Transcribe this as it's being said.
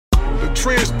The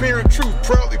Transparent Truth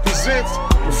proudly presents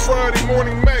the Friday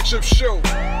Morning Matchup Show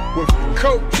with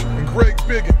Coach and Greg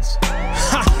Biggins.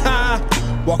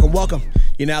 Welcome.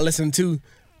 You're now listening to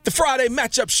the Friday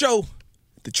Matchup Show,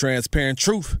 the Transparent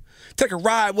Truth. Take a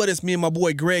ride with us, me and my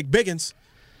boy Greg Biggins.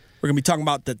 We're going to be talking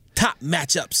about the top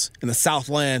matchups in the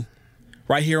Southland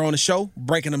right here on the show,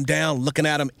 breaking them down, looking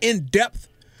at them in depth.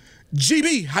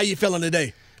 GB, how you feeling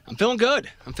today? I'm feeling good.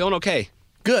 I'm feeling okay.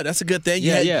 Good. That's a good thing.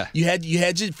 You had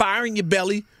your fire in your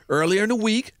belly earlier in the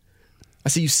week. I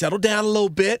see you settled down a little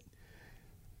bit.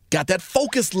 Got that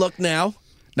focused look now.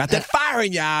 Not that fire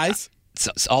in your eyes.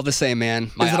 It's all the same,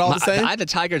 man. Is it all the same? The eye of the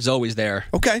tiger is always there.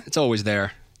 Okay. It's always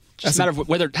there. Just a matter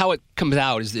of how it comes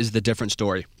out is the different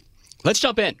story. Let's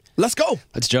jump in. Let's go.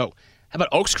 Let's Joe. How about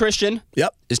Oaks Christian?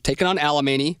 Yep. Is taking on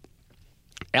Alemany.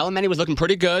 Alemany was looking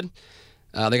pretty good.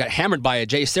 They got hammered by a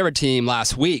Jay Serra team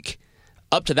last week.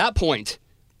 Up to that point,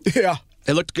 yeah,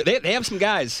 they looked good. They have some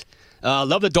guys.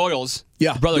 Love the Doyles.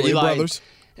 Yeah, brother Doyle Eli. brothers.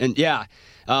 And yeah,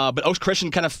 but Oaks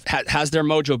Christian kind of has their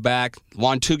mojo back.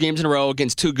 Won 2 games in a row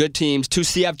against 2 good teams, 2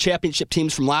 CF championship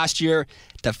teams from last year.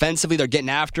 Defensively, they're getting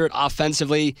after it.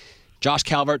 Offensively, Josh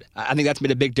Calvert, I think that's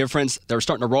made a big difference. They're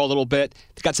starting to roll a little bit.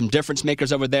 They've got some difference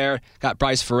makers over there. Got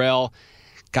Bryce Farrell,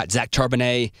 got Zach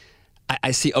Charbonnet. I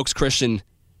see Oaks Christian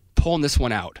pulling this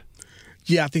one out.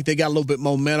 Yeah, I think they got a little bit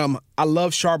momentum. I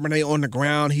love Charbonnet on the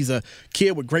ground. He's a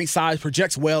kid with great size,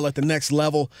 projects well at the next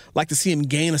level. Like to see him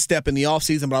gain a step in the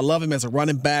offseason, but I love him as a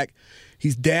running back.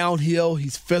 He's downhill.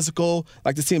 He's physical.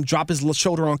 Like to see him drop his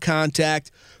shoulder on contact.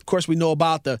 Of course, we know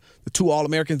about the 2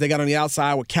 All-Americans they got on the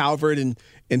outside with Calvert and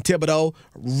Thibodeau.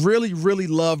 Really, really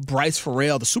love Bryce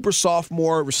Farrell, the super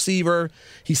sophomore receiver.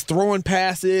 He's throwing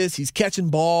passes. He's catching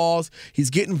balls. He's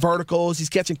getting verticals. He's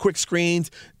catching quick screens,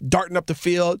 darting up the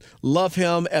field. Love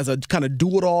him as a kind of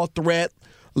do-it-all threat.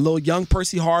 A little young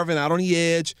Percy Harvin out on the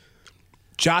edge.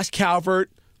 Josh Calvert,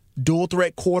 dual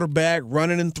threat quarterback,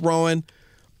 running and throwing.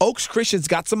 Oaks Christian's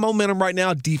got some momentum right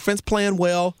now. Defense playing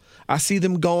well. I see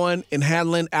them going and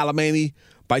handling Alemany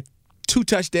by 2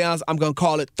 touchdowns. I'm going to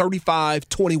call it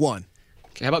 35-21.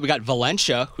 Okay, how about we got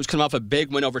Valencia, who's coming off a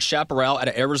big win over Chaparral out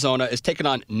of Arizona, is taking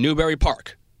on Newberry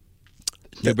Park.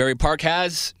 Yep. Newberry Park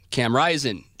has Cam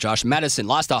Rising, Josh Madison,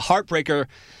 lost a heartbreaker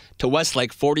to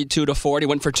Westlake 42-40,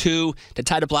 went for 2 to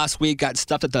tie it up last week, got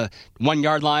stuffed at the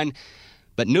 1-yard line.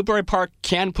 But Newberry Park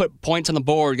can put points on the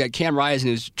board. You got Cam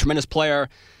Rising, who's a tremendous player.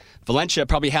 Valencia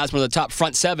probably has one of the top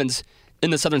front 7s in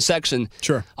the southern section.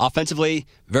 Sure. Offensively,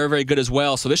 very, very good as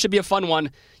well. So this should be a fun one.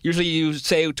 Usually you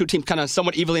say 2 teams kind of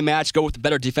somewhat evenly matched, go with the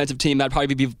better defensive team. That'd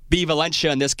probably be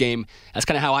Valencia in this game. That's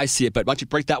kind of how I see it. But why don't you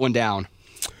break that one down?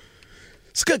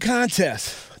 It's a good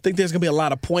contest. I think there's going to be a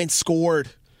lot of points scored.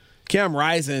 Cam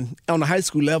Rising, on the high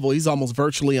school level, he's almost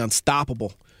virtually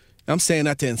unstoppable. I'm saying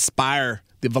that to inspire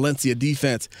the Valencia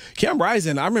defense. Cam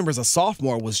Rising, I remember as a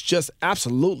sophomore, was just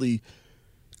absolutely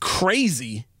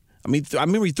crazy. I mean, I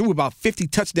remember he threw about 50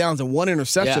 touchdowns and 1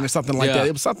 interception or something like that.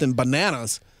 It was something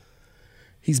bananas.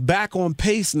 He's back on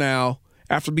pace now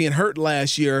after being hurt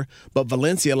last year. But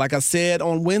Valencia, like I said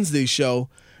on Wednesday's show,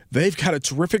 they've got a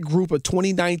terrific group of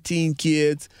 2019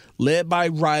 kids led by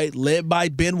Wright, led by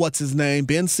Ben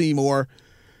Seymour.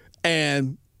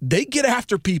 And they get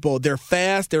after people. They're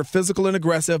fast, they're physical and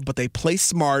aggressive, but they play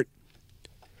smart.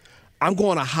 I'm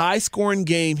going a high-scoring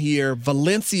game here.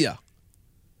 Valencia,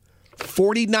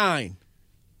 49.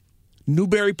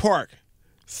 Newberry Park,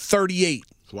 38.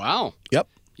 Wow. Yep.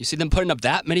 You see them putting up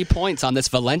that many points on this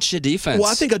Valencia defense. Well,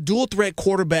 I think a dual-threat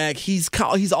quarterback, he's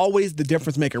always the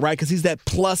difference maker, right? Because he's that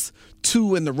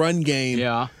 +2 in the run game.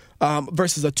 Yeah.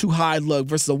 Versus a 2-high look,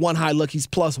 versus a 1-high look, he's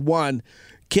 +1.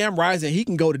 Cam Rising, he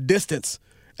can go to distance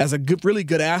as a really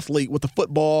good athlete with the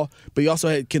football, but he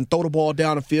also can throw the ball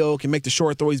down the field, can make the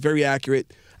short throw. He's very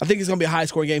accurate. I think it's going to be a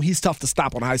high-scoring game. He's tough to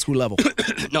stop on a high school level.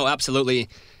 No, absolutely.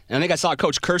 And I think I saw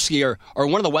Coach Kursky or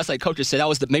one of the Westlake coaches say that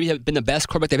was maybe been the best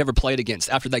quarterback they've ever played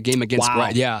against after that game against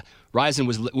Wright. Yeah, Rising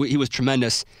was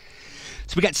tremendous.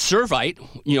 So we got Servite,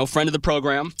 friend of the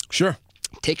program. Sure.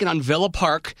 Taking on Villa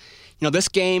Park. This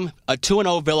game, a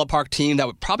 2-0 Villa Park team that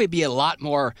would probably be a lot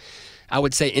more, I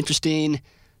would say, interesting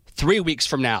 3 weeks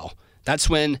from now. That's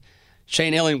when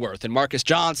Shane Illingworth and Marcus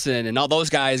Johnson and all those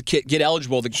guys get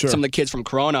eligible. Some of the kids from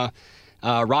Corona,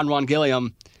 Ron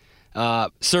Gilliam,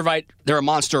 Servite, they're a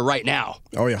monster right now.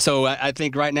 Oh, yeah. So I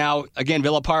think right now, again,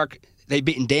 Villa Park, they've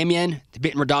beaten Damien, they've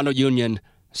beaten Redondo Union.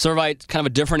 Servite, kind of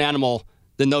a different animal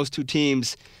than those 2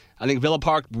 teams. I think Villa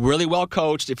Park, really well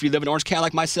coached. If you live in Orange County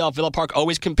like myself, Villa Park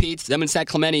always competes. Them and San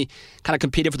Clemente kind of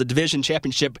competed for the division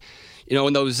championship,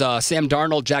 in those Sam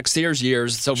Darnold, Jack Sears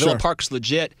years. So Villa Park's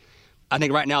legit. I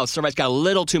think right now Servite's got a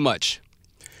little too much.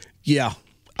 Yeah.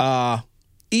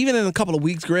 even in a couple of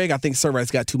weeks, Greg, I think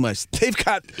Servite's got too much. They've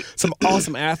got some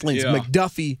awesome athletes. Yeah.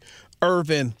 McDuffie,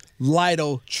 Irvin,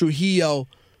 Lido, Trujillo,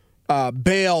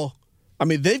 Bale. I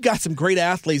mean, they've got some great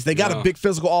athletes. They got a big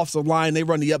physical offensive line. They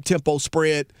run the up-tempo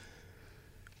spread.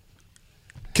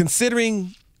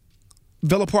 Considering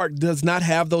Villa Park does not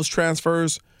have those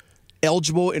transfers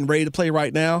eligible and ready to play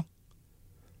right now,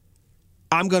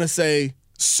 I'm going to say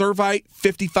Servite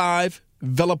 55,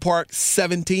 Villa Park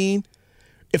 17.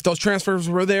 If those transfers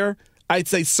were there, I'd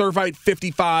say Servite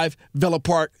 55, Villa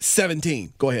Park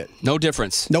 17. Go ahead. No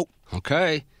difference. Nope.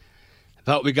 Okay.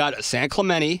 But we got San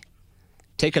Clemente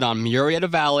taking on Murrieta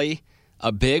Valley,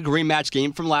 a big rematch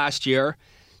game from last year.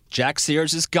 Jack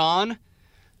Sears is gone.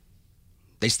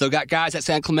 They still got guys at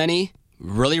San Clemente,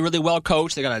 really, really well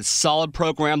coached. They got a solid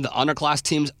program. The underclass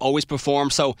teams always perform.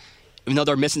 So even though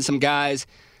they're missing some guys,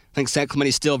 I think San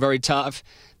Clemente's still very tough.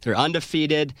 They're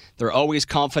undefeated. They're always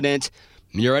confident.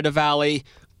 Murrieta Valley,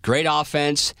 great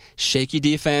offense, shaky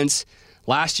defense.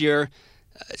 Last year,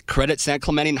 credit San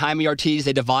Clemente and Jaime Ortiz.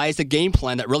 They devised a game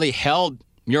plan that really held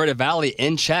Murrieta Valley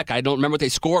in check. I don't remember what they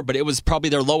scored, but it was probably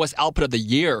their lowest output of the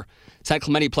year. San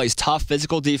Clemente plays tough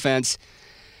physical defense.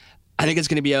 I think it's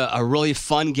going to be a really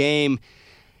fun game.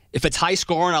 If it's high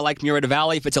scoring, I like Murrieta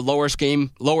Valley. If it's a lower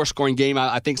scoring game,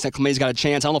 I think San Clemente's got a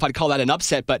chance. I don't know if I'd call that an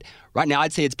upset, but right now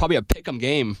I'd say it's probably a pick-em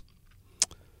game.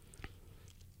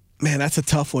 Man, that's a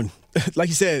tough one. Like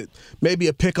you said, maybe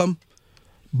a pick-em.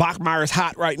 Bachmeier's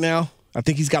hot right now. I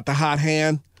think he's got the hot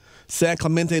hand. San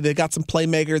Clemente, they got some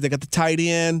playmakers. They got the tight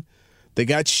end. They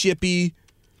got Shippey.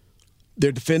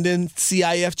 They're defending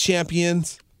CIF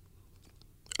champions.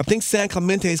 I think San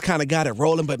Clemente's kind of got it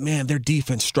rolling, but, man, their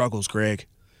defense struggles, Greg.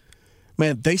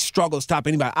 Man, they struggle to stop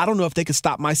anybody. I don't know if they can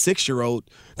stop my 6-year-old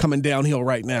coming downhill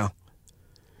right now.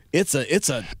 It's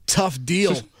a tough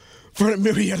deal for the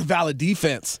Murrieta Valley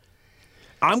defense.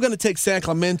 I'm going to take San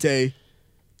Clemente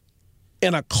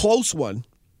in a close one.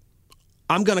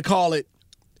 I'm going to call it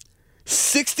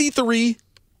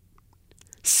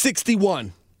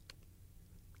 63-61.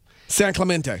 San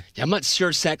Clemente. Yeah, I'm not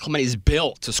sure San Clemente's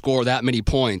built to score that many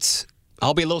points.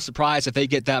 I'll be a little surprised if they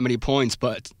get that many points,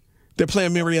 but they're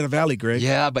playing Murrieta Valley, Greg.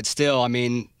 Yeah, but still, I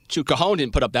mean, Cajon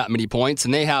didn't put up that many points,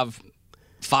 and they have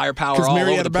firepower all over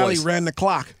the Murrieta Valley place. ran the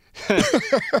clock.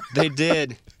 They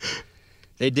did.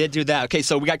 They did do that. Okay,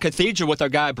 so we got Cathedral with our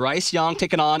guy Bryce Young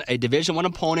taking on a Division I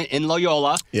opponent in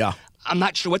Loyola. Yeah. I'm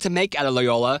not sure what to make out of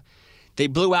Loyola. They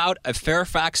blew out a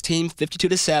Fairfax team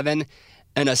 52-7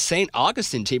 and a St.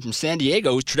 Augustine team from San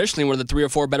Diego, who's traditionally one of the 3 or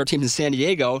 4 better teams in San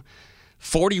Diego,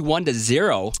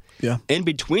 41-0. Yeah. In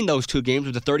between those two games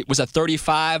was a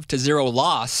 35-0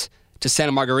 loss to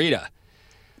Santa Margarita. I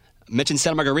mentioned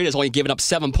Santa Margarita has only given up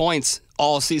 7 points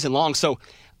all season long, so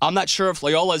I'm not sure if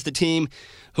Loyola is the team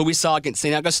who we saw against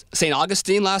St.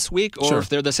 Augustine last week, or if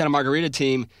they're the Santa Margarita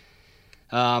team.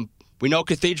 We know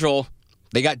Cathedral,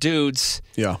 they got dudes.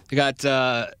 Yeah. They got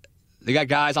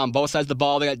guys on both sides of the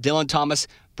ball. They got Dylan Thomas.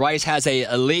 Bryce has a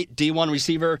elite D1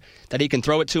 receiver that he can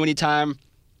throw it to anytime.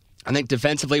 I think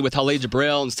defensively with Khalid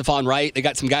Jabril and Stephon Wright, they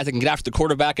got some guys that can get after the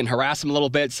quarterback and harass him a little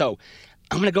bit. So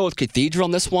I'm going to go with Cathedral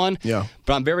on this one. Yeah.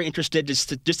 But I'm very interested just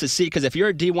to see, because if you're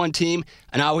a D1 team,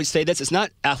 and I always say this, it's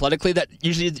not athletically that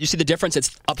usually you see the difference.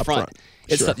 It's up front.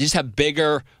 It's you just have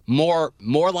bigger, more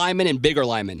linemen and bigger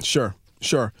linemen. Sure.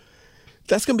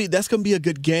 That's gonna be a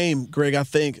good game, Greg. I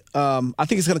think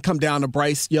it's gonna come down to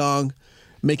Bryce Young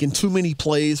making too many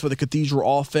plays for the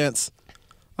Cathedral offense.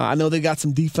 I know they got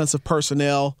some defensive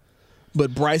personnel,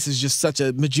 but Bryce is just such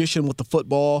a magician with the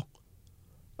football.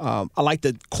 I like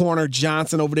the corner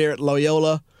Johnson over there at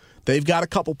Loyola. They've got a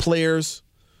couple players,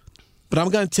 but I'm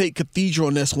going to take Cathedral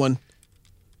in this one.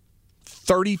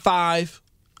 35,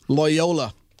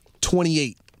 Loyola,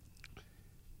 28.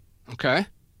 Okay.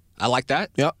 I like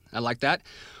that. Yep. I like that.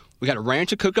 We got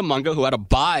Rancho Cucamonga, who had a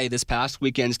bye this past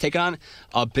weekend, is taking on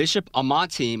a Bishop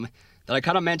Amat team that I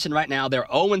kind of mentioned right now. They're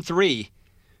 0-3,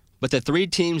 but the 3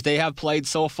 teams they have played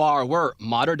so far were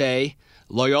Mater Dei,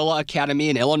 Loyola Academy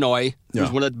in Illinois,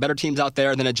 who's one of the better teams out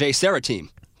there, and then a J. Sarah team,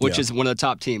 which is one of the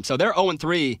top teams. So they're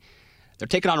 0-3. They're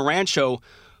taking on Rancho,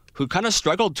 who kind of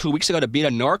struggled 2 weeks ago to beat a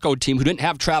Norco team who didn't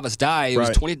have Travis Dye. It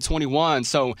was 20-21.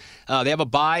 So they have a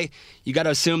bye. You got to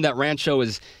assume that Rancho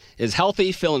is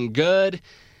healthy, feeling good,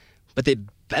 but they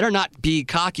better not be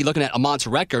cocky looking at Amont's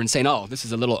record and saying, oh, this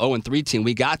is a little 0-3 team.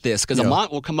 We got this, because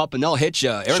Amont will come up and they'll hit you.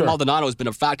 Aaron Maldonado has been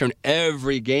a factor in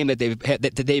every game that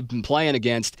they've been playing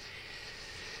against.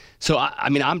 So, I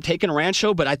mean, I'm taking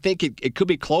Rancho, but I think it could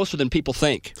be closer than people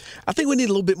think. I think we need a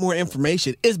little bit more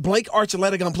information. Is Blake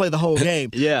Archuleta going to play the whole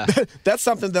game? Yeah. That's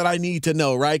something that I need to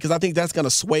know, right? Because I think that's going to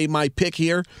sway my pick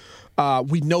here.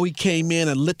 We know he came in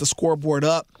and lit the scoreboard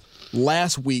up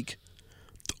last week,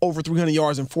 over 300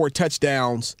 yards and 4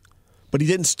 touchdowns, but he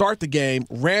didn't start the game.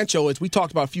 Rancho, as we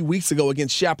talked about a few weeks ago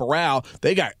against Chaparral,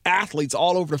 they got athletes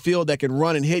all over the field that can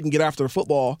run and hit and get after the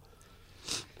football.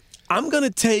 I'm going to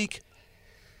take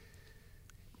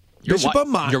Bishop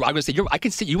Amat. I'm going to say, I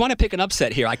can see you want to pick an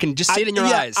upset here. I can just see it in your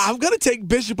eyes. I'm going to take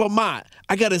Bishop Amat.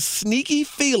 I got a sneaky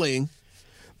feeling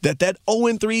that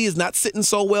 0-3 is not sitting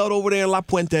so well over there in La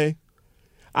Puente.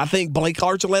 I think Blake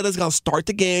Archuleta is going to start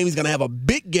the game. He's going to have a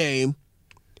big game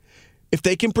if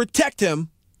they can protect him.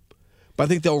 But I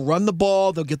think they'll run the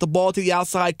ball. They'll get the ball to the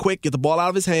outside quick, get the ball out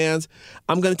of his hands.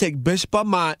 I'm going to take Bishop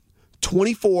Amat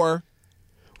 24,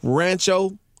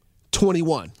 Rancho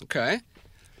 21. Okay.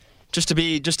 Just to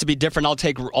be different, I'll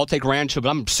take Rancho, but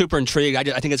I'm super intrigued. I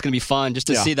think it's going to be fun just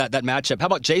to see that matchup. How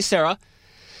about Jay Serra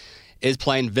is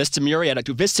playing Vista Murrieta?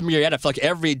 Vista Murrieta, I feel like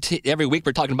every week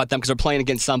we're talking about them because they're playing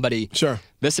against somebody. Sure.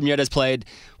 Vista Murrieta's played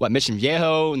Mission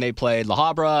Viejo, and they played La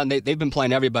Habra, and they've been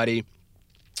playing everybody.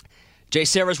 Jay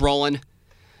Serra's rolling.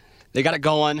 They got it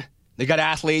going. They got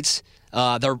athletes.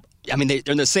 They're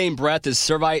in the same breath as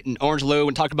Servite and Orange Lou,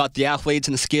 and talk about the athletes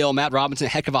and the skill. Matt Robinson, a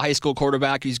heck of a high school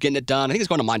quarterback who's getting it done. I think he's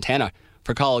going to Montana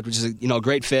for college, which is a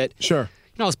great fit. Sure.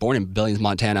 I was born in Billings,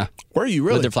 Montana. Where are you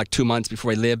really? Lived there for like 2 months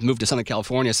before I moved to Southern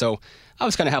California. So I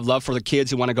was kind of have love for the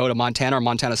kids who want to go to Montana or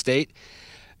Montana State.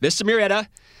 Vista Murrieta,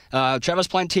 Travis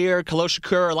Plantier, Khalil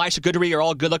Shakur, Elisha Goodry are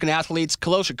all good-looking athletes.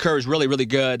 Khalil Shakur is really, really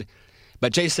good.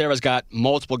 But Jay Serra's got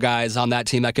multiple guys on that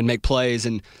team that can make plays.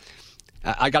 And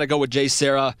I got to go with Jay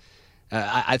Serra.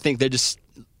 I think they just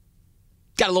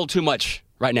got a little too much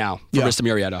right now for Vista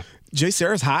Murrieta. Jay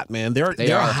Serra's hot, man. They're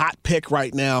a hot pick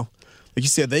right now. Like you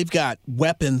said, they've got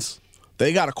weapons.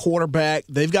 They got a quarterback.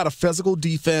 They've got a physical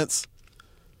defense.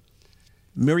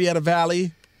 Vista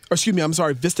Murrieta.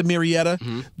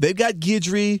 Mm-hmm. They've got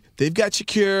Guidry. They've got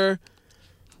Shakur.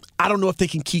 I don't know if they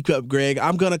can keep up, Greg.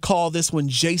 I'm going to call this one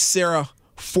Jay Serra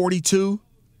 42,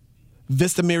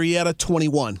 Vista Murrieta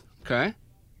 21. Okay.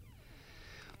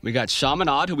 We got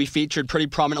Chaminade, who we featured pretty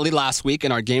prominently last week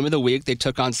in our Game of the Week. They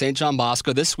took on St. John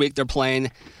Bosco. This week they're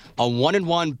playing a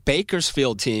 1-1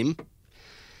 Bakersfield team.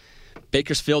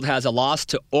 Bakersfield has a loss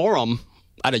to Orem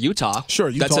out of Utah. Sure,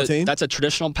 Utah team. That's a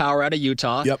traditional power out of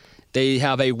Utah. Yep. They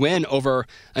have a win over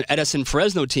an Edison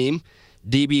Fresno team.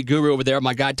 DB Guru over there,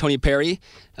 my guy Tony Perry,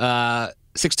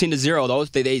 16-0. Those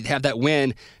they have that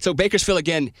win. So Bakersfield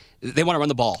again, they want to run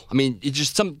the ball. I mean, you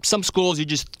just some schools you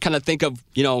just kind of think of,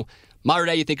 modern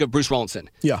day, you think of Bruce Rollinson.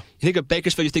 Yeah. You think of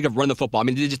Bakersfield, you think of run the football. I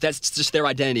mean, that's just their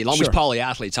identity. Long Beach Poly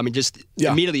athletes. I mean,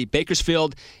 immediately,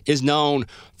 Bakersfield is known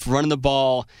for running the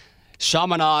ball.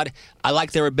 Chaminade, I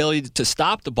like their ability to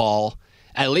stop the ball,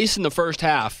 at least in the first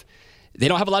half. They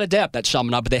don't have a lot of depth at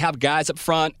Chaminade, but they have guys up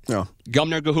front. Yeah.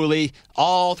 Gumner, Gahuli,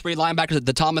 all three linebackers,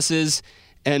 the Thomases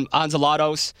and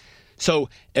Anzalados. So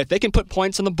if they can put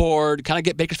points on the board, kind of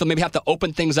get Bakersfield, maybe have to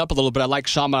open things up a little bit. I like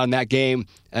Chaminade in that game,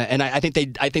 and I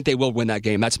think they will win that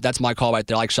game. That's my call right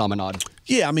there. I like Chaminade.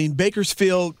 Yeah, I mean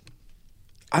Bakersfield.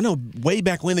 I know way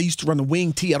back when they used to run the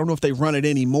wing tee. I don't know if they run it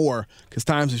anymore because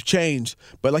times have changed.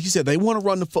 But like you said, they want to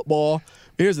run the football.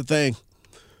 Here's the thing: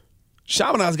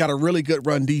 Chaminade's got a really good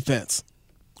run defense,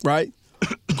 right?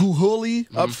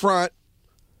 Guhuli up front,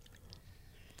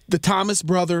 the Thomas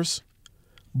brothers,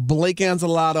 Blake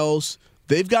Anzalados.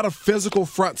 They've got a physical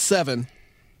front seven.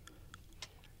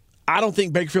 I don't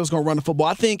think Bakersfield's going to run the football.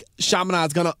 I think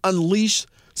Chaminade's going to unleash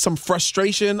some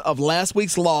frustration of last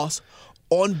week's loss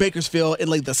on Bakersfield and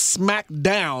lay the smack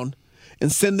down and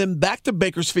send them back to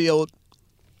Bakersfield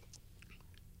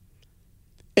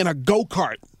in a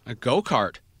go-kart. A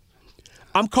go-kart.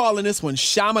 I'm calling this one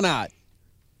Chaminade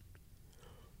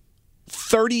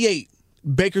 38,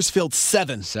 Bakersfield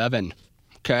 7. 7.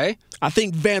 Okay. I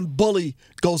think Van Bully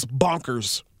goes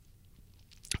bonkers.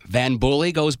 Van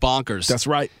Bully goes bonkers. That's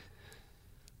right.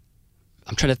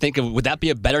 I'm trying to think of, would that be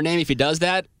a better name if he does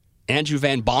that? Andrew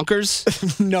Van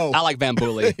Bonkers? No. I like Van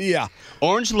Bully. Yeah.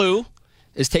 Orange Lou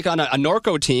is taking on a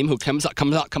Norco team who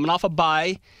coming off a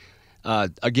bye.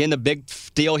 Again, the big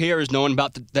deal here is knowing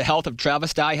about the health of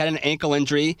Travis Dye. Had an ankle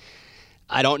injury.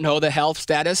 I don't know the health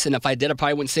status, and if I did, I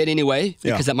probably wouldn't say it anyway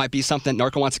because that might be something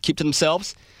Norco wants to keep to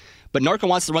themselves. But Norco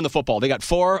wants to run the football. They got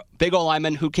 4 big old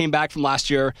linemen who came back from last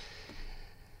year.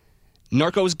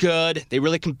 Norco's good. They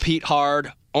really compete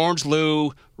hard. Orange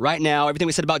Lou, right now, everything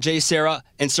we said about Jay Serra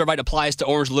and Servite applies to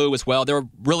Orange Lou as well. They're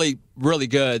really, really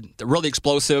good. They're really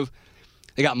explosive.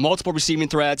 They got multiple receiving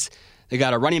threats. They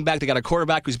got a running back. They got a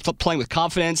quarterback who's playing with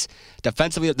confidence.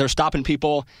 Defensively, they're stopping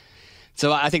people.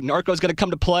 So I think Norco's going to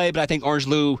come to play, but I think Orange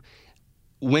Lou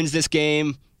wins this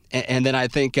game. And then I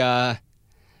think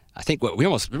I think we're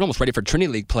almost ready for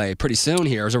Trinity League play pretty soon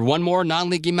here. Is there one more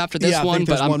non-league game after this one?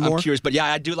 But I'm curious. But yeah,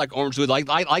 I do like Orange Blue.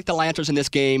 I like the Lanterns in this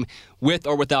game with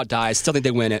or without Dye. Still think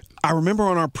they win it. I remember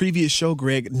on our previous show,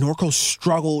 Greg, Norco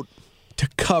struggled to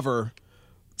cover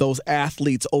those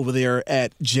athletes over there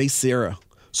at J. Serra.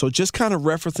 So just kind of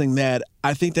referencing that,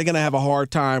 I think they're going to have a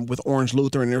hard time with Orange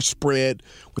Lutheran and their spread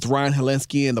with Ryan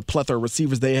Helensky and the plethora of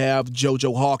receivers they have,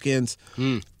 JoJo Hawkins,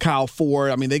 Kyle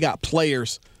Ford. I mean, they got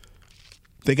players.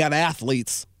 They got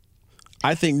athletes.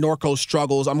 I think Norco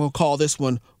struggles. I'm going to call this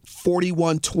one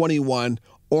 41-21.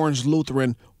 Orange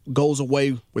Lutheran goes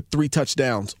away with 3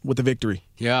 touchdowns with the victory.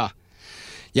 Yeah.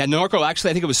 Yeah, Norco,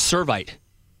 actually, I think it was Servite.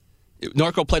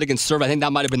 Norco played against Servite. I think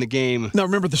that might have been the game. No,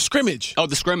 remember the scrimmage. Oh,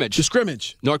 the scrimmage. The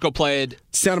scrimmage. Norco played.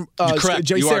 Correct.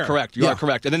 You are correct. You are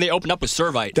correct. And then they opened up with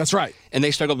Servite. That's right. And they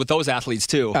struggled with those athletes,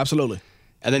 too. Absolutely.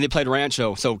 And then they played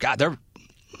Rancho. So, God,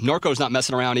 Norco's not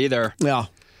messing around either. Yeah.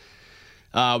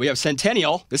 We have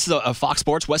Centennial. This is a Fox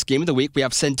Sports West game of the week. We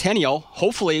have Centennial,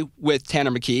 hopefully with Tanner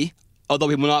McKee, although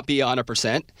he will not be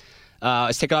 100%.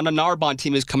 It's taking on a Narbonne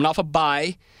team who's coming off a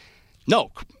bye.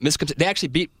 No, they actually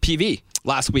beat PV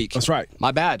last week. That's right.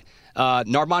 My bad.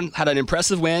 Narbonne had an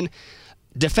impressive win.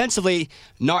 Defensively,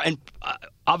 and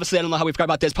obviously I don't know how we forgot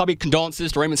about this. Probably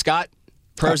condolences to Raymond Scott.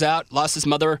 Prayers out. Lost his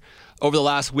mother over the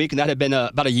last week, and that had been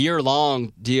about a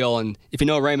year-long deal. And if you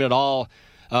know Raymond at all,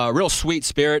 real sweet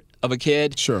spirit of a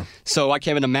kid. Sure. So I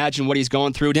can't even imagine what he's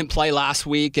going through. Didn't play last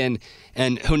week, and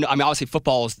obviously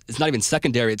football is not even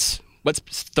secondary. It's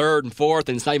third and fourth,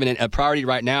 and it's not even a priority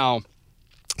right now.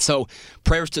 So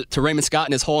prayers to Raymond Scott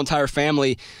and his whole entire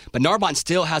family. But Narbonne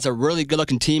still has a really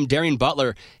good-looking team. Darian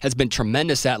Butler has been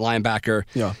tremendous at linebacker.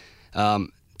 Yeah.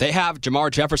 They have Jamar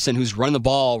Jefferson, who's running the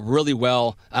ball really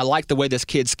well. I like the way this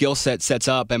kid's skill set sets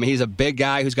up. I mean, he's a big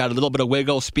guy who's got a little bit of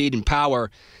wiggle, speed, and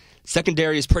power.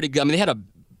 Secondary is pretty good. I mean, they had an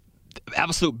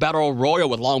absolute battle royal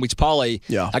with Long Beach Poly.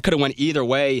 Yeah. I could have went either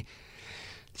way.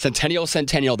 Centennial,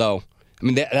 though. I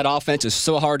mean, that offense is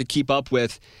so hard to keep up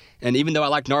with. And even though I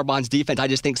like Narbonne's defense, I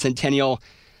just think Centennial,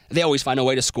 they always find a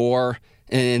way to score.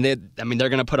 And they're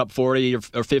going to put up 40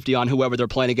 or 50 on whoever they're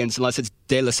playing against, unless it's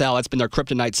De La Salle. That's been their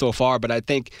kryptonite so far. But I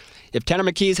think if Tanner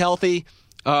McKee's healthy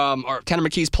or Tanner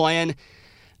McKee's playing,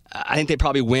 I think they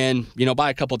probably win, by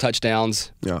a couple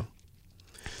touchdowns. Yeah.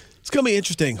 It's going to be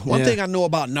interesting. One thing I know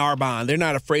about Narbonne, they're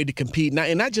not afraid to compete.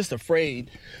 And not just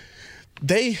afraid,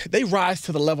 they rise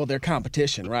to the level of their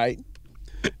competition, right?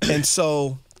 And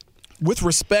so with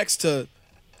respects to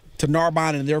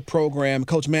Narbonne and their program,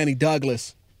 Coach Manny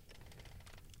Douglas,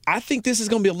 I think this is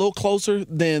going to be a little closer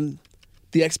than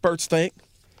the experts think.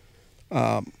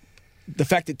 The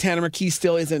fact that Tanner McKee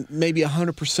still isn't maybe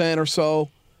 100% or so,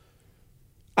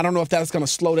 I don't know if that's going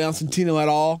to slow down Centennial at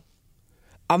all.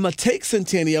 I'm going to take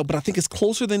Centennial, but I think it's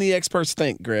closer than the experts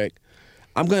think, Greg.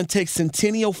 I'm going to take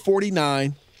Centennial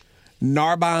 49,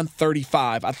 Narbonne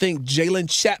 35. I think Jalen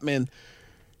Chapman,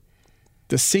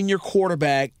 the senior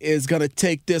quarterback, is going to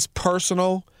take this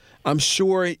personal. I'm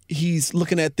sure he's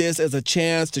looking at this as a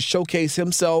chance to showcase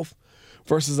himself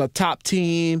versus a top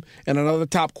team and another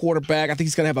top quarterback. I think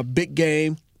he's going to have a big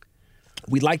game.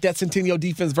 We like that Centennial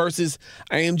defense versus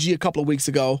IMG a couple of weeks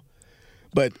ago.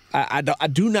 But I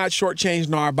do not shortchange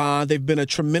Narbonne. They've been a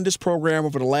tremendous program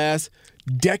over the last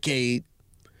decade.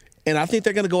 And I think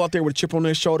they're going to go out there with a chip on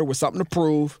their shoulder with something to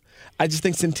prove. I just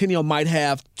think Centennial might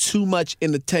have too much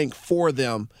in the tank for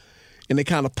them, and they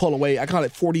kind of pull away. I call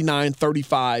it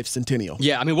 49-35 Centennial.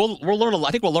 Yeah, I mean, we'll learn.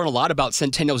 I think we'll learn a lot about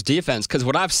Centennial's defense because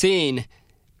what I've seen,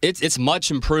 it's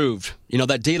much improved.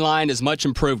 That D line is much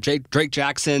improved. Drake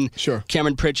Jackson, sure,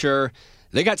 Cameron Pritchard,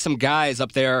 they got some guys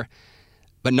up there.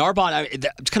 But Narbonne, I'm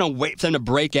just kind of wait for them to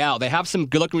break out. They have some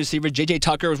good-looking receivers. J.J.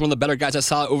 Tucker was one of the better guys I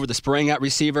saw over the spring at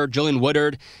receiver. Julian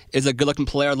Woodard is a good-looking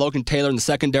player. Logan Taylor in the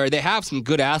secondary. They have some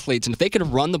good athletes. And if they could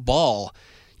run the ball,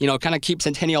 kind of keep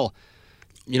Centennial,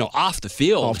 off the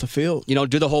field. Off the field.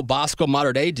 Do the whole Bosco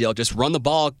Mater Dei deal. Just run the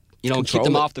ball, keep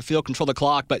them off the field, control the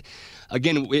clock. But,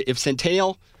 again, if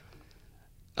Centennial,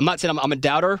 I'm not saying I'm a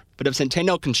doubter, but if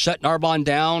Centennial can shut Narbonne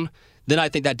down, then I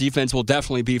think that defense will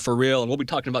definitely be for real, and we'll be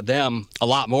talking about them a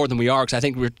lot more than we are because I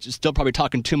think we're still probably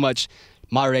talking too much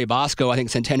Mater Dei Bosco. I think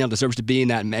Centennial deserves to be in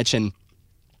that mention.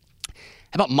 How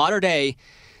about Mater Dei?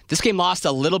 This game lost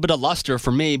a little bit of luster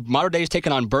for me. Mater Dei is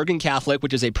taking on Bergen Catholic,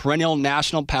 which is a perennial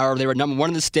national power. They were number 1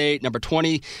 in the state, number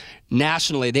 20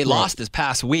 nationally. They lost this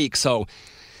past week, so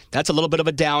that's a little bit of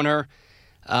a downer.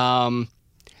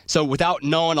 So without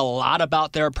knowing a lot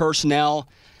about their personnel,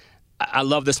 I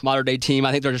love this modern-day team.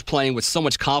 I think they're just playing with so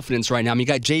much confidence right now. I mean, you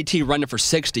got JT running for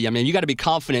 60. I mean, you got to be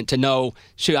confident to know,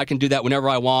 shoot, I can do that whenever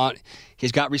I want.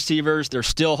 He's got receivers. They're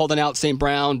still holding out St.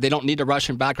 Brown. They don't need to rush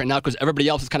him back right now because everybody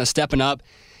else is kind of stepping up.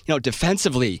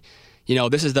 Defensively,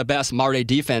 this is the best modern-day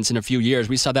defense in a few years.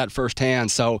 We saw that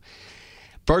firsthand. So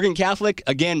Bergen Catholic,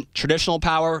 again, traditional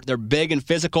power. They're big and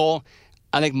physical.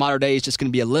 I think modern day is just going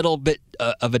to be a little bit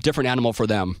of a different animal for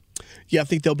them. Yeah, I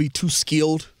think they'll be too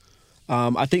skilled.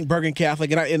 I think Bergen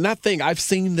Catholic, and I think I've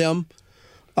seen them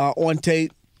on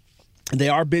tape. They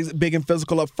are big and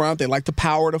physical up front. They like to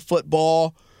power the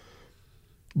football.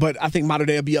 But I think modern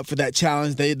day will be up for that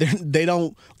challenge. They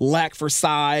don't lack for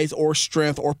size or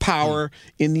strength or power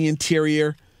in the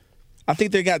interior. I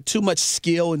think they got too much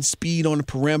skill and speed on the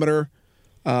perimeter.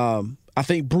 I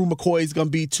think Brew McCoy is going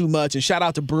to be too much. And shout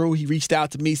out to Brew. He reached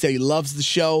out to me, said he loves the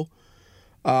show.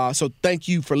 So thank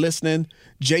you for listening.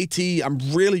 JT, I'm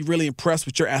really, really impressed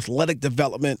with your athletic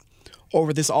development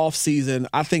over this offseason.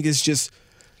 I think it's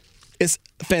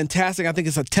fantastic. I think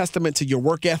it's a testament to your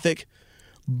work ethic.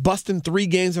 Busting 3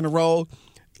 games in a row.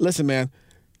 Listen, man,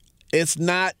 it's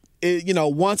not,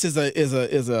 once is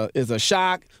a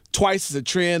shock, twice is a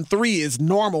trend, 3 is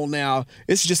normal now.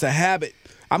 It's just a habit.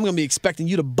 I'm going to be expecting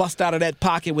you to bust out of that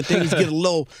pocket when things get a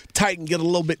little tight and get a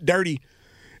little bit dirty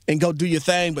and go do your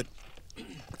thing. But,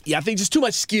 yeah, I think just too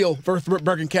much skill for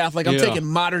Bergen Catholic. I'm taking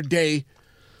modern day,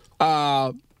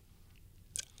 let's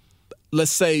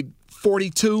say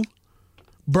 42,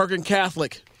 Bergen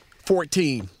Catholic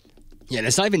 14. Yeah, and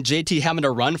it's not even JT having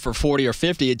to run for 40 or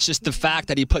 50. It's just the fact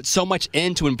that he put so much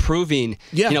into improving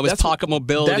his pocket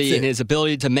mobility and his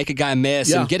ability to make a guy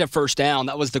miss and get a first down.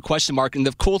 That was the question mark. And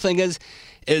the cool thing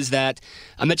is that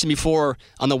I mentioned before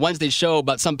on the Wednesday show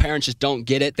about some parents just don't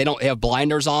get it. They don't have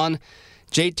blinders on.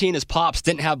 JT and his pops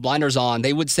didn't have blinders on.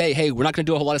 They would say, hey, we're not going to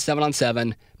do a whole lot of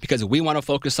 7-on-7 because we want to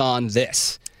focus on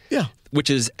this. Yeah. Which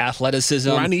is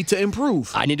athleticism. Or I need to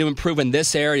improve. I need to improve in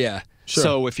this area. Sure.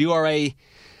 So if you are a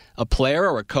player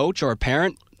or a coach or a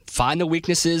parent, find the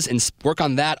weaknesses and work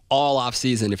on that all off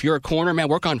season. If you're a corner, man,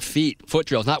 work on foot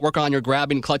drills, not work on your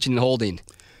grabbing, clutching, and holding.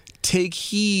 Take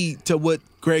heed to what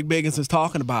Greg Biggins is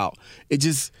talking about. It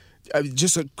just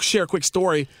to share a quick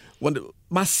story. When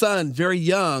my son, very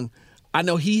young, I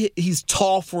know he's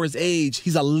tall for his age.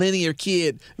 He's a linear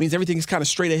kid. It means everything is kind of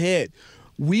straight ahead.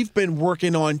 We've been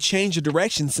working on change of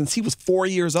direction since he was 4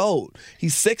 years old.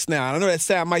 He's 6 now. I know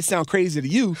that might sound crazy to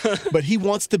you, but he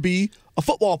wants to be a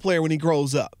football player when he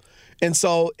grows up. And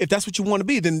so if that's what you want to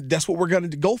be, then that's what we're going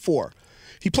to go for.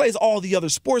 He plays all the other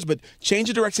sports, but change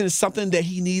of direction is something that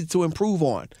he needs to improve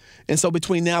on. And so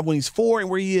between now when he's 4 and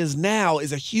where he is now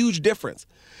is a huge difference.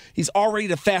 He's already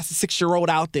the fastest 6-year-old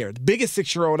out there, the biggest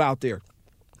 6-year-old out there.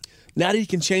 Now that he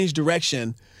can change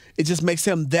direction, it just makes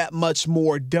him that much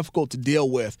more difficult to deal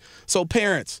with. So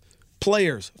parents,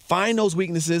 players, find those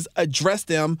weaknesses, address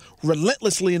them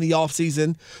relentlessly in the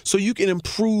offseason so you can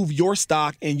improve your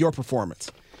stock and your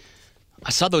performance. I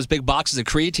saw those big boxes of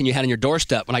creatine you had on your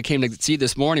doorstep when I came to see you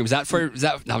this morning. Was that for?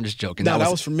 No, I'm just joking. No,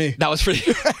 that was for me. That was for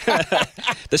you.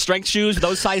 The strength shoes,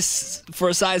 those size for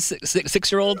a size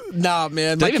 6-year-old. Nah,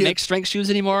 man. Do they even make strength shoes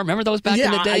anymore? Remember those back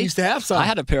in the day? I used to have some. I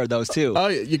had a pair of those too. Oh,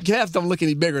 your calves don't look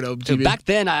any bigger though. Dude, back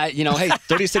then, hey,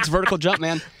 36 vertical jump,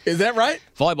 man. Is that right?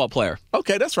 Volleyball player.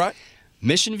 Okay, that's right.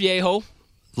 Mission Viejo,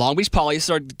 Long Beach Poly. This is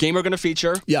our game we're going to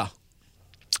feature. Yeah.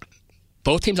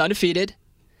 Both teams undefeated.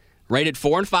 Rated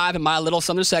 4 and 5 in my little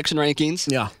Southern Section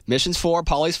rankings. Yeah. Mission's 4,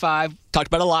 Poly's 5. Talked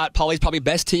about it a lot. Poly's probably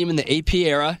best team in the AP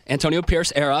era, Antonio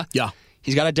Pierce era. Yeah.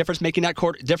 He's got a difference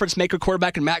maker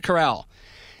quarterback in Matt Corral.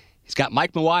 He's got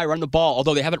Mike Mawai running the ball,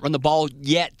 although they haven't run the ball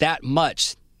yet that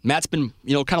much. Matt's been,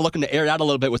 kind of looking to air it out a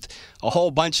little bit with a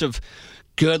whole bunch of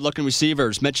good-looking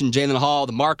receivers. Mentioned Jalen Hall,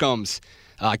 the Markhams.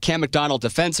 Cam McDonald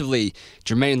defensively,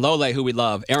 Jermaine Lole, who we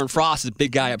love. Aaron Frost is a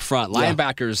big guy up front.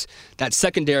 Linebackers, that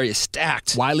secondary is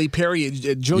stacked. Wiley Perry,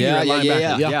 junior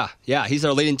linebacker. Yeah. He's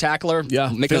their leading tackler.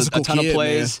 Yeah, making a ton of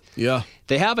plays. Man. Yeah,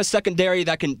 they have a secondary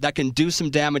that can do some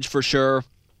damage for sure.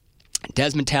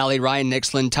 Desmond Talley, Ryan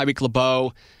Nixlin, Tyreek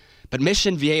LeBeau, but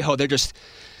Mission Viejo, they're just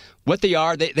what they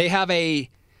are. They have a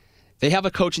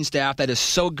coaching staff that is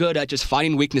so good at just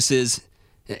finding weaknesses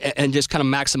and just kind of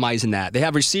maximizing that. They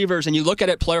have receivers, and you look at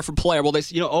it player for player. Well,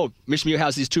 Mission Viejo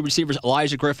has these 2 receivers,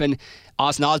 Elijah Griffin,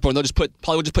 Austin Osborne. They'll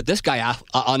probably just put this guy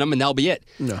on them, and that'll be it.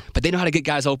 No. But they know how to get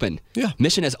guys open. Yeah.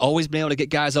 Mission has always been able to get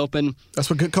guys open. That's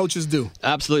what good coaches do.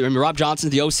 Absolutely. I mean, Rob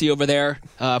Johnson's the OC over there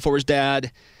for his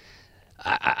dad.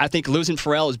 I think losing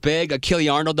Farrell is big.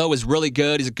 Achille Arnold, though, is really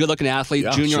good. He's a good-looking athlete,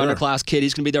 junior underclass kid.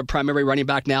 He's going to be their primary running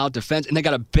back now. Defense, and they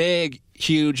got a big,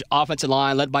 huge offensive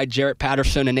line led by Jarrett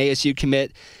Patterson, an ASU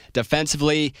commit.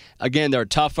 Defensively, again, they're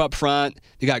tough up front.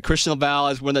 You got Christian Laval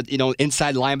as one of the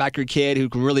inside linebacker kid who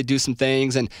can really do some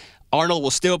things, and Arnold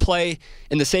will still play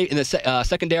in the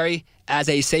secondary as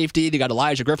a safety. They got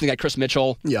Elijah Griffin, they got Chris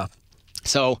Mitchell. Yeah.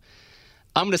 So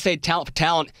I'm going to say talent for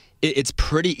talent, it's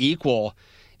pretty equal.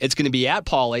 It's going to be at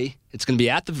Pauley. It's going to be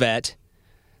at the Vet.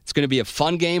 It's going to be a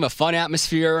fun game, a fun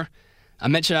atmosphere. I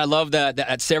mentioned I love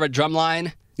that Sarah drum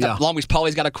line. Yeah. Long Beach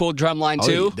Pauley's got a cool drum line,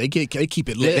 too. They keep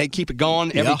it lit. They keep it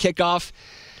going every kickoff.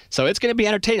 So it's going to be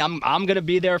entertaining. I'm going to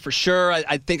be there for sure.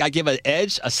 I think I give a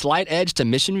slight edge to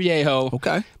Mission Viejo.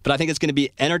 Okay. But I think it's going to be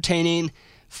entertaining,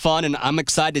 fun, and I'm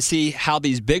excited to see how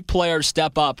these big players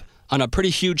step up on a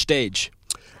pretty huge stage.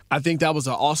 I think that was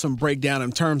an awesome breakdown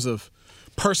in terms of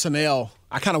personnel.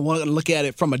 I kind of want to look at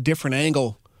it from a different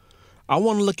angle. I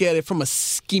want to look at it from a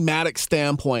schematic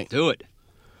standpoint. Do it.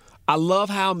 I love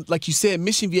how, like you said,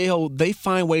 Mission Viejo, they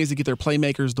find ways to get their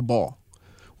playmakers the ball.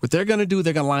 What they're going to do,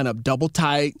 they're going to line up double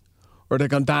tight, or they're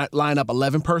going to line up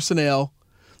 11 personnel.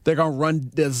 They're going to run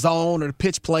the zone or the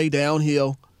pitch play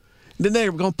downhill. Then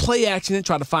they're going to play action and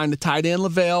try to find the tight end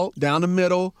Lavelle down the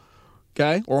middle,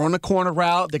 okay, or on the corner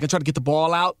route. They can try to get the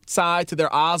ball outside to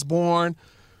their Osborne,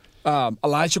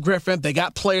 Elijah Griffin. They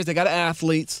got players. They got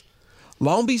athletes.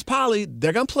 Long Beach Poly,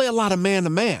 they're going to play a lot of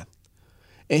man-to-man.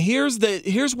 And here's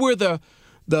where the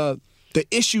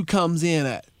issue comes in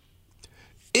at.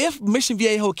 If Mission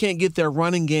Viejo can't get their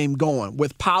running game going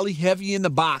with Poly heavy in the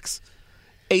box,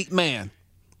 8-man,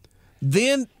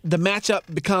 then the matchup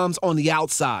becomes on the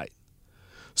outside.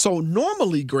 So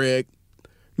normally, Greg,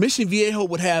 Mission Viejo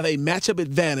would have a matchup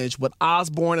advantage with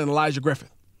Osborne and Elijah Griffin.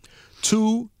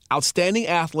 Two outstanding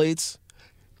athletes,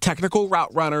 technical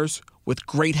route runners with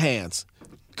great hands,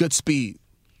 good speed.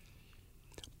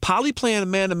 Poly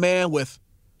playing man-to-man with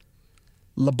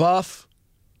LaBeouf,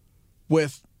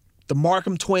 with the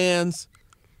Markham twins,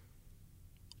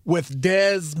 with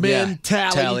Desmond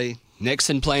Talley.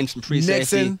 Nixon playing some free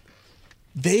safety.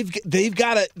 They've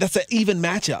got that's an even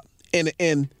matchup. And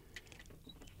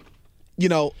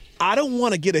I don't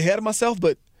want to get ahead of myself,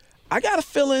 but I got a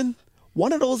feeling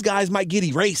one of those guys might get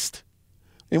erased.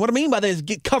 And what I mean by that is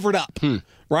get covered up,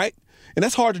 right? And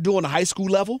that's hard to do on the high school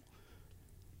level.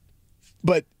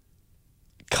 But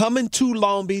coming to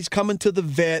Long Beach, coming to the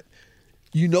Vet,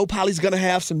 Poly's going to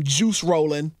have some juice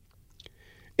rolling.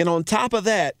 And on top of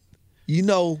that,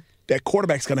 that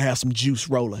quarterback's going to have some juice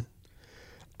rolling.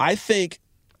 I think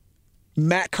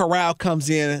Matt Corral comes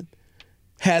in,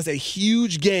 has a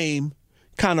huge game,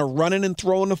 kind of running and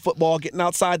throwing the football, getting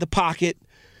outside the pocket,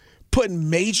 putting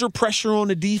major pressure on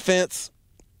the defense.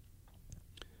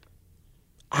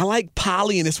 I like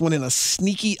Poly in this one in a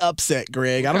sneaky upset,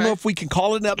 Greg. I don't know if we can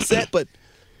call it an upset, but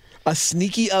a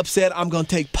sneaky upset. I'm going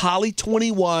to take Poly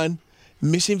 21,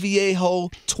 Mission Viejo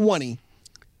 20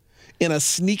 in a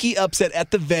sneaky upset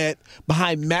at the Vet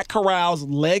behind Matt Corral's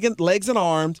legs and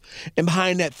arms and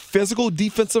behind that physical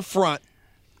defensive front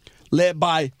led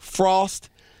by Frost,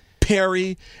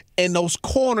 Perry, and those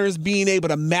corners being able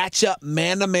to match up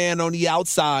man-to-man on the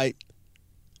outside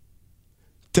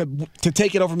to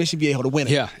take it over Mission Viejo to win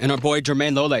it. Yeah, and our boy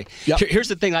Jermaine Lole. Yep. Here's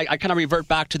the thing. I kind of revert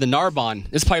back to the Narbonne.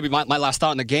 This is probably my last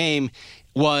thought in the game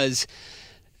was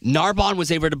Narbonne was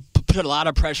able to put a lot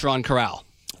of pressure on Corral.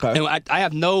 Okay. And I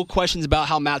have no questions about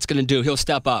how Matt's going to do. He'll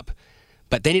step up.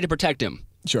 But they need to protect him.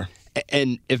 Sure.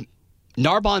 And if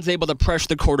Narbonne's able to pressure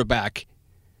the quarterback,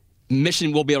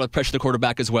 Mission will be able to pressure the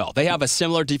quarterback as well. They have a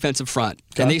similar defensive front,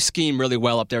 and they scheme really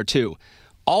well up there too.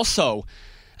 Also,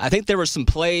 I think there were some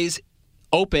plays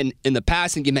open in the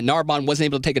passing game that Narbonne wasn't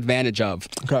able to take advantage of.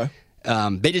 Okay.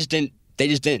 They just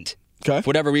didn't. Okay. For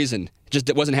whatever reason.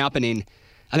 It wasn't happening.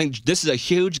 I think this is a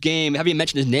huge game. I haven't even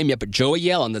mentioned his name yet, but Joey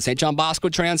Yellen, the St. John Bosco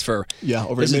transfer. Yeah,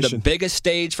 over This at is Mission. the biggest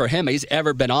stage for him he's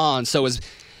ever been on. So is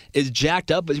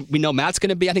jacked up. We know Matt's going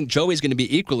to be. I think Joey's going to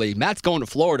be equally. Matt's going to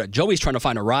Florida. Joey's trying to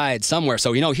find a ride somewhere.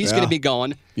 So, he's going to be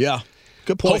going. Yeah.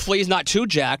 Good point. Hopefully he's not too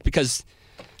jacked because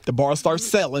the bar starts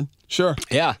selling. Sure.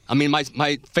 Yeah. I mean,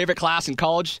 my favorite class in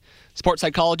college, sports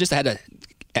psychologist, I had a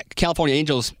California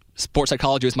Angels sports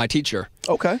psychologist was my teacher.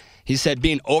 Okay. He said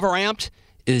being overamped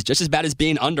is just as bad as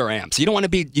being underamped. So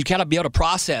you cannot be able to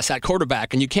process at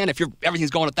quarterback, and you can if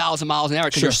everything's going 1,000 miles an hour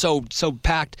because you're so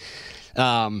packed,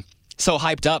 so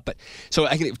hyped up. But so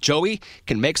I think if Joey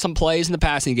can make some plays in the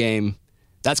passing game,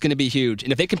 that's going to be huge.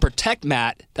 And if they can protect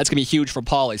Matt, that's going to be huge for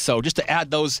Pauly. So just to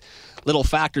add those little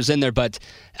factors in there, but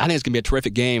I think it's going to be a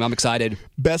terrific game. I'm excited.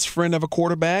 Best friend of a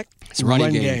quarterback? It's a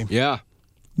running game. Yeah.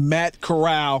 Matt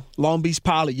Corral, Long Beach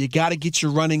Poly, you got to get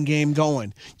your running game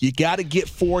going. You got to get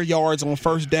 4 yards on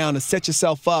first down to set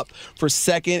yourself up for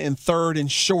second and third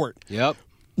and short. Yep.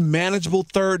 Manageable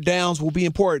third downs will be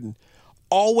important.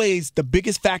 Always the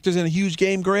biggest factors in a huge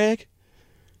game, Greg,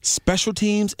 special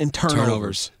teams and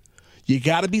turnovers. You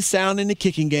got to be sound in the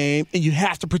kicking game, and you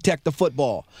have to protect the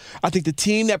football. I think the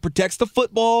team that protects the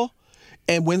football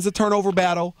and wins the turnover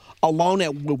battle, along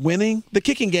at winning the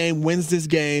kicking game, wins this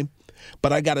game.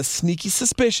 But I got a sneaky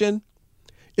suspicion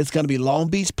it's going to be Long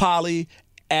Beach Poly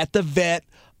at the Vet,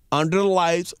 under the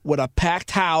lights, with a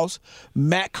packed house.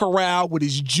 Matt Corral with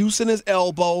his juice in his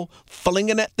elbow,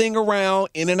 flinging that thing around,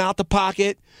 in and out the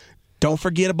pocket. Don't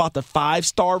forget about the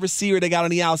 5-star receiver they got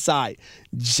on the outside,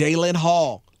 Jalen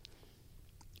Hall.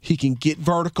 He can get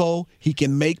vertical. He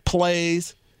can make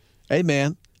plays. Hey,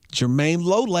 man, Jermaine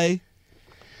Lole,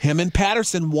 him and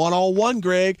Patterson one-on-one,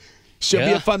 Greg. Should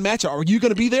be a fun matchup. Are you going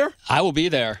to be there? I will be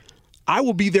there. I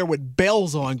will be there with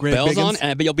bells on, Greg Bells Biggins.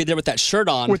 on, but you'll be there with that shirt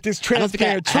on. With this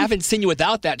transparent I haven't seen you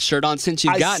without that shirt on since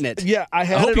you've gotten it. Yeah, I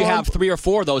had it I hope you on. have 3 or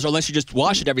 4 of those, or unless you just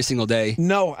wash it every single day.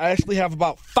 No, I actually have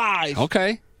about 5.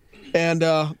 Okay. And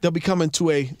they'll be coming to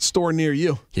a store near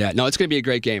you. Yeah, no, it's going to be a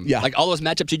great game. Yeah. Like all those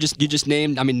matchups you just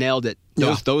named, I mean, nailed it.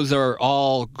 Those are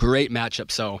all great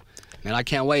matchups. So, man, I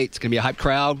can't wait. It's going to be a hype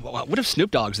crowd. What if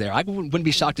Snoop Dogg's there? I wouldn't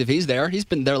be shocked if he's there. He's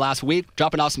been there last week,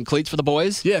 dropping off some cleats for the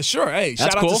boys. Yeah, sure. Hey, That's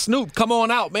shout out cool. to Snoop. Come on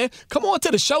out, man. Come on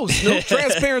to the show, Snoop.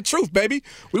 Transparent truth, baby.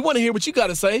 We want to hear what you got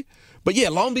to say. But yeah,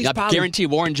 Long Beach Poly. I guarantee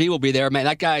Warren G will be there. Man,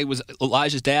 that guy was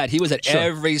Elijah's dad. He was at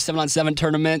every 7-on-7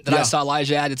 tournament that I saw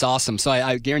Elijah at. It's awesome. So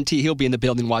I guarantee he'll be in the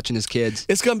building watching his kids.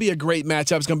 It's going to be a great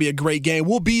matchup. It's going to be a great game.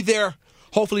 We'll be there.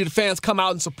 Hopefully the fans come out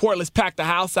and support. Let's pack the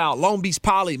house out. Long Beach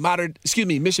Poly,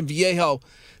 Mission Viejo.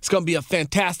 It's going to be a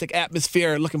fantastic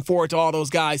atmosphere. Looking forward to all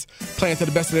those guys playing to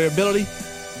the best of their ability.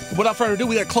 Without further ado,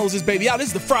 we got to close this baby out. This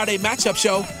is the Friday Matchup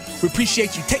Show. We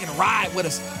appreciate you taking a ride with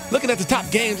us, looking at the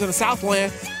top games in the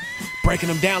Southland, breaking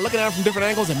them down, looking at them from different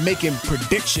angles, and making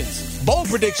predictions. Bold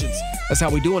predictions. That's how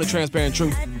we do in the Transparent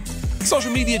Truth.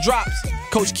 Social media drops.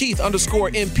 Coach Keith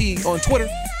 _MP on Twitter.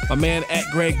 My man at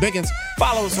Greg Biggins.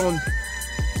 Follow us on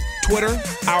Twitter,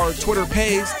 our Twitter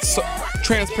page,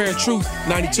 Transparent Truth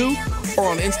 92, or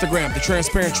on Instagram, The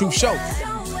Transparent Truth Show.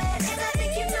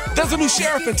 There's a new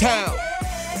sheriff in town,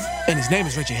 and his name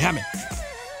is Reggie Hammond.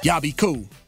 Y'all be cool.